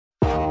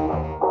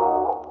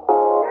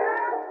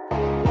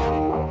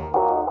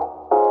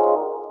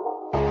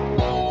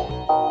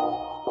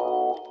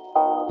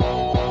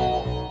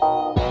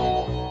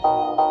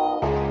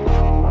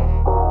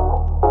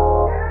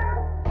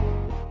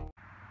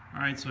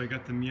Alright, so I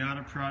got the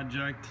MIATA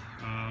project.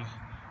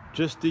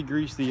 Just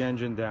degreased the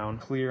engine down.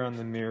 Clear on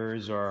the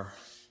mirrors are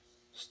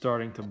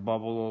starting to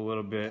bubble a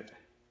little bit.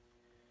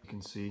 You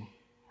can see,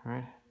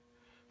 right?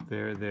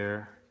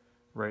 There.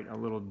 Right, a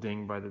little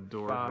ding by the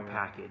door.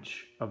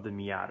 Package of the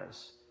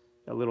MIATAs.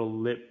 A little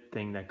lip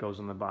thing that goes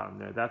on the bottom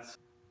there. That's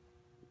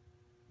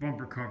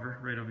bumper cover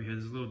right over here.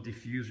 There's a little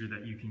diffuser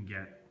that you can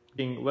get.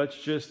 Let's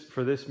just,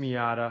 for this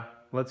MIATA,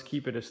 let's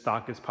keep it as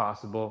stock as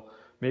possible.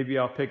 Maybe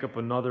I'll pick up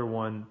another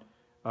one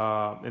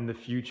in the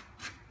future.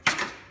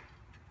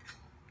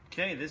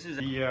 Okay, this is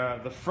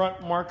the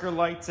front marker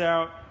lights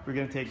out. We're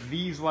gonna take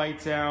these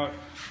lights out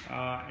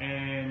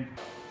and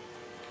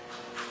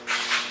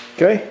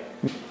okay.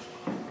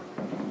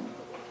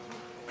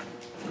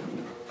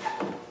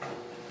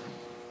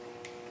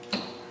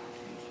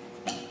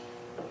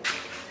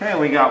 Okay,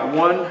 we got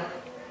one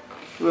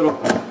little.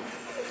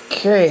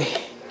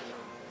 Okay.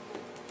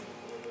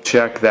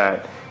 Check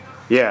that.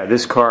 Yeah,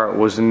 this car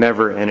was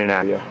never in and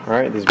out. Yeah. All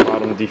right, this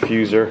bottom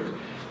diffuser,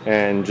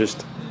 and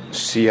just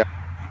see how.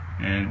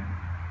 And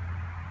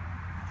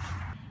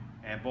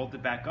bolt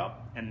it back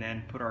up, and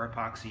then put our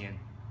epoxy in.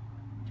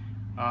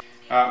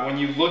 When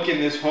you look in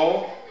this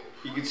hole,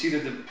 you can see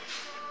that the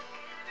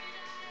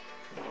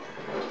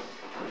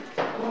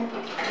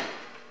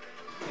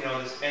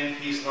this end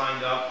piece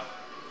lined up,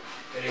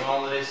 getting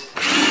all of this.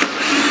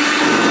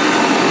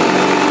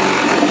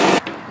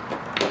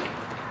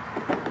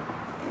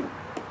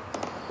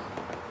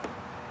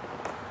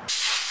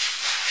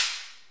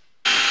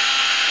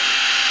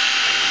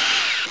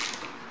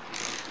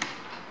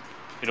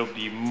 It'll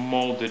be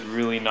molded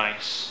really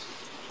nice.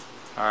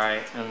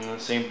 Alright, and the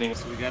same thing.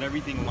 So we got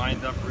everything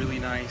lined up really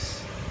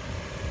nice,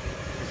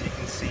 as you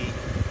can see.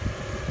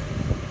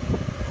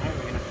 Alright,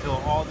 we're gonna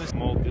fill all this,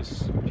 mold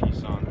this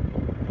piece on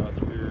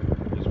the rear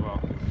as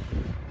well.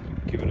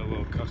 Give it a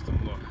little custom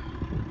look.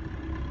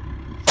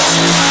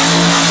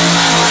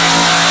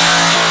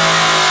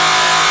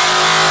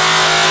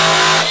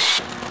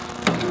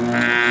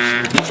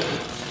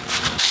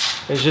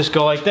 Let's just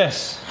go like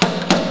this.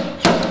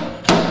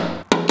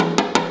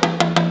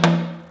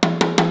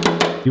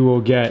 You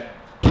will get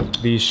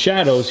these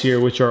shadows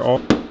here, which are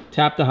all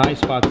tap the high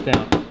spots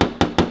down.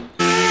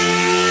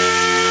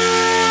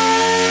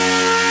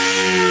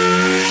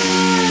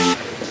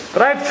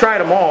 But I've tried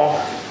them all,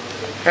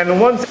 and the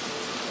ones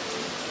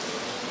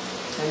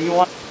and you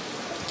want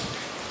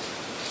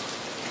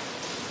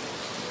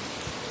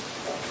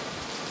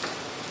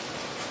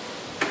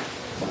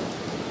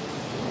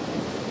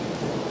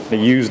to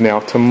use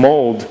now to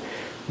mold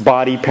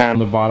body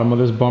panel, the bottom of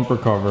this bumper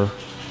cover.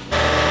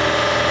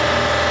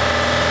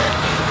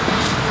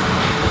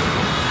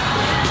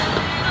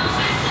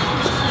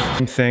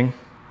 Thing.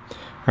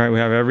 All right, we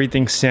have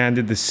everything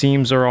sanded. The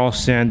seams are all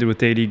sanded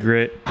with 80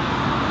 grit. And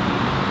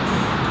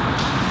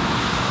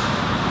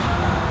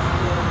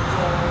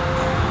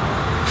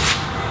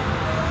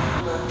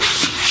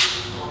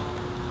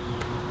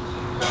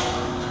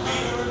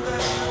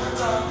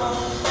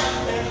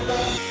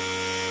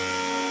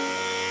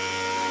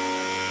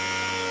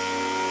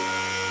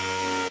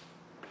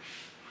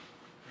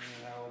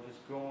I will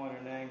just go on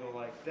an angle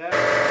like that.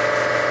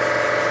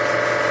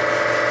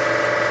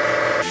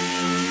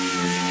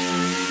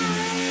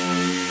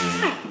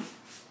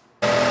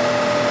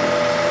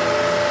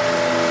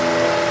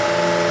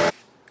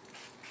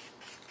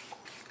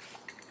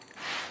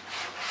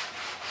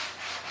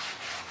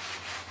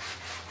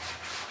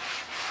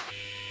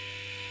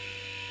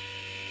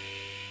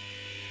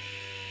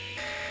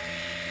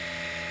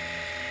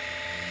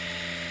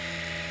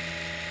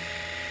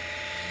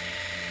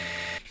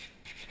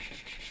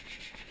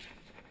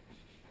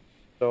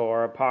 So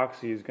our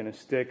epoxy is going to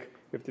stick.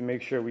 We have to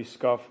make sure we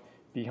scuff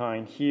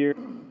behind here.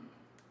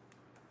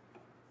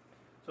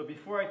 So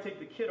before I take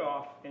the kit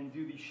off and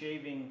do the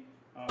shaving,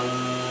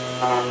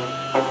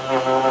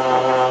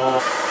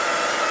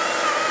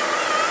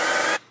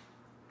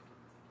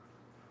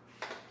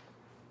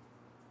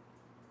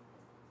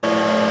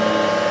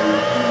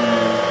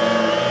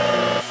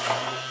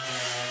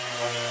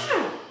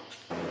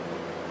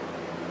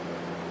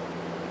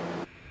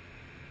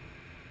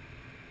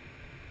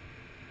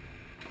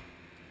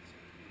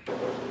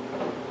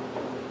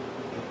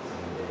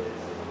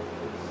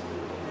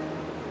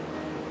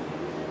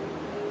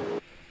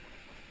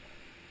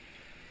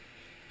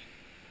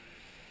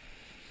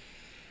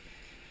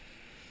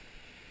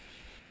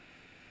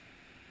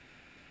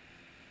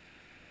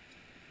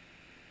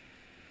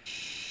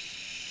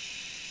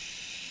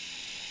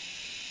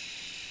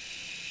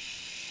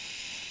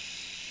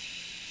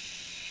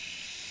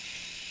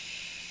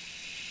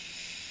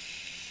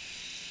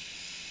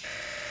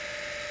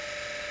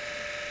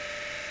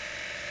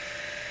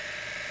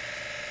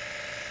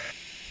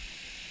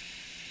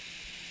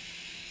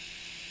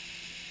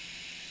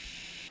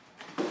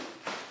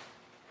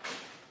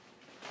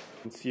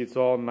 you can see it's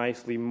all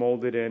nicely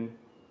molded in.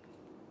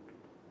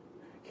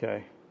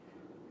 Okay.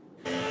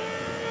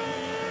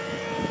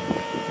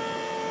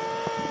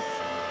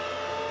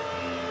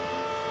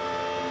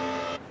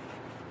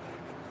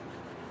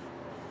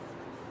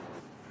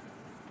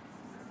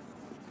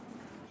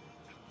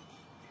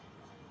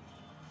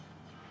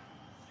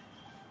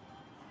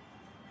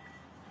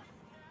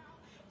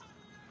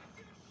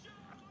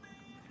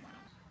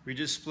 We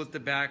just split the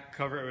back,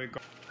 cover it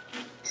with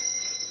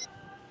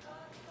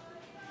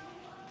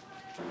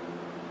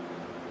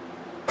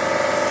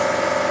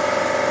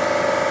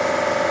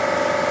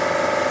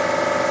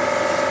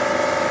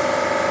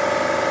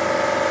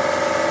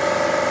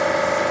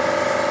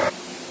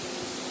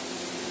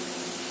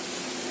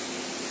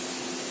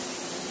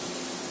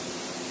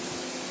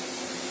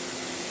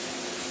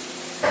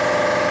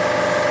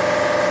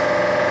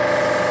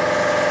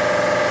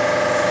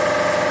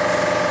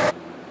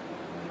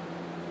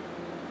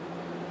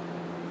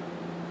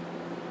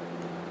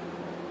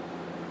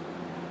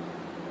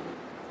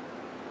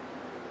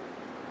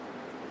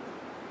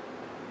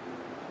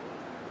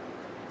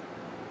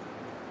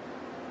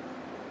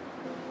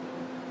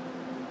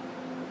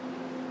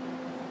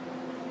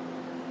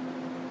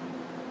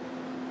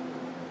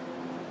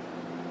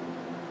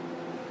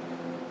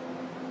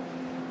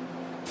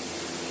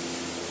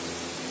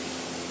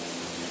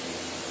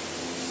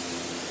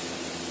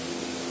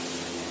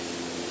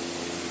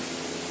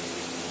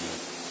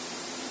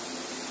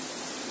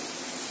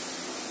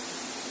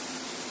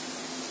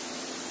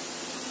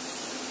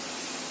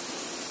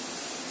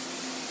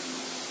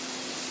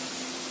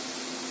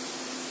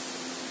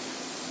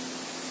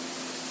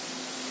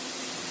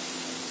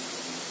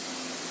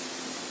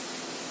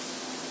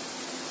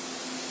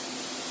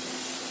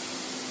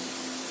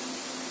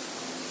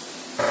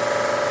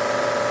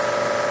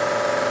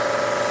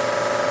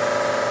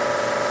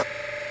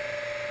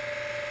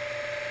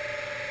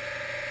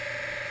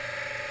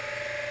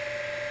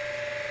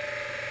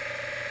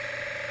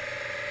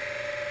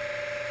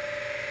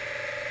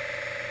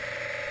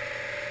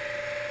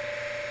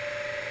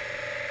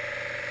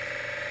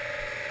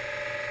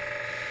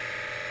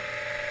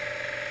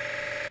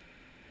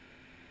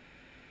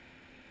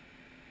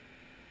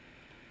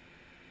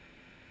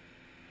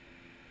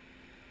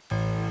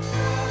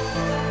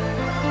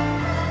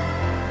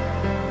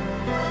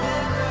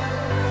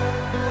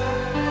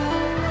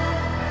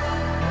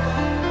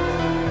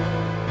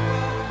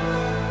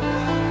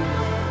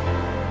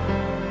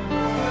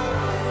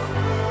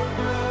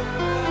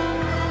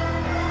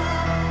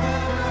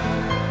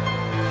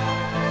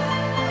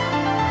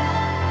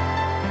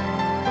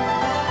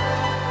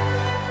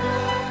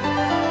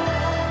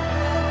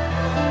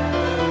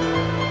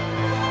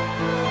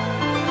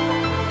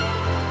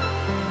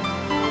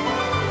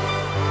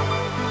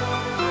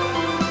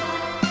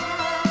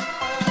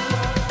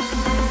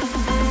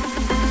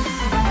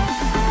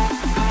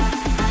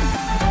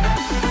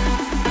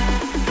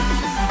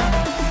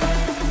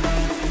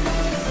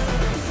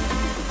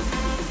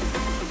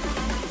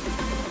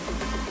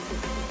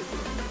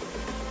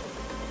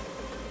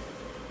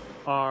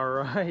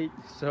Alright,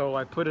 so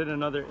I put in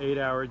another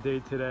 8-hour day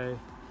today.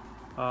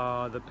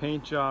 The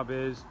paint job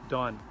is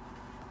done.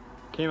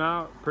 Came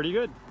out pretty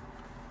good.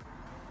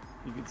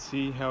 You can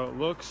see how it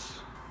looks.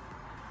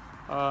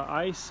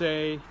 I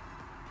say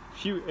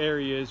few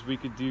areas we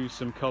could do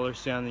some color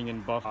sanding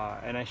and buff,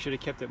 and I should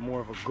have kept it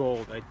more of a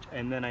gold.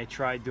 And then I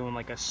tried doing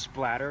like a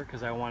splatter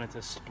because I wanted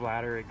to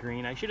splatter it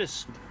green. I should have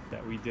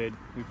that we did.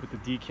 We put the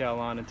decal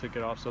on and took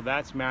it off, so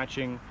that's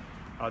matching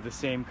the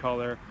same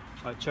color.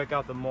 Check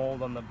out the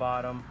mold on the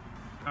bottom.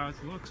 How it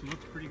looks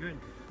pretty good.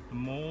 The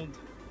mold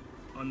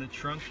on the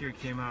trunk here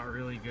came out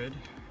really good.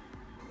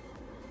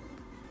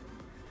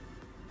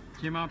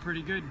 Came out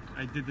pretty good.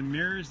 I did the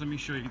mirrors. Let me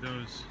show you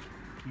those.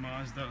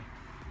 MAZDA,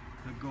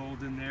 the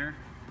gold in there,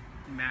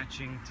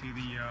 matching to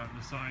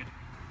the side.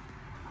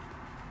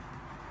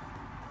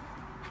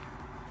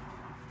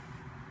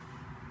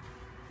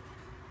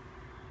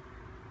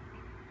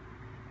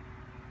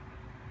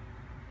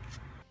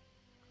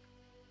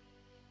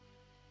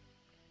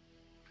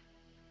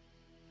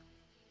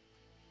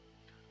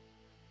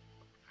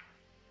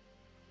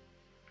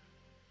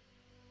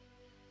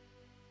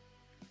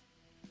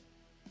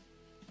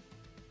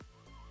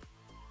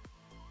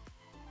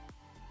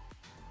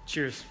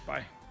 Cheers.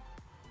 Bye.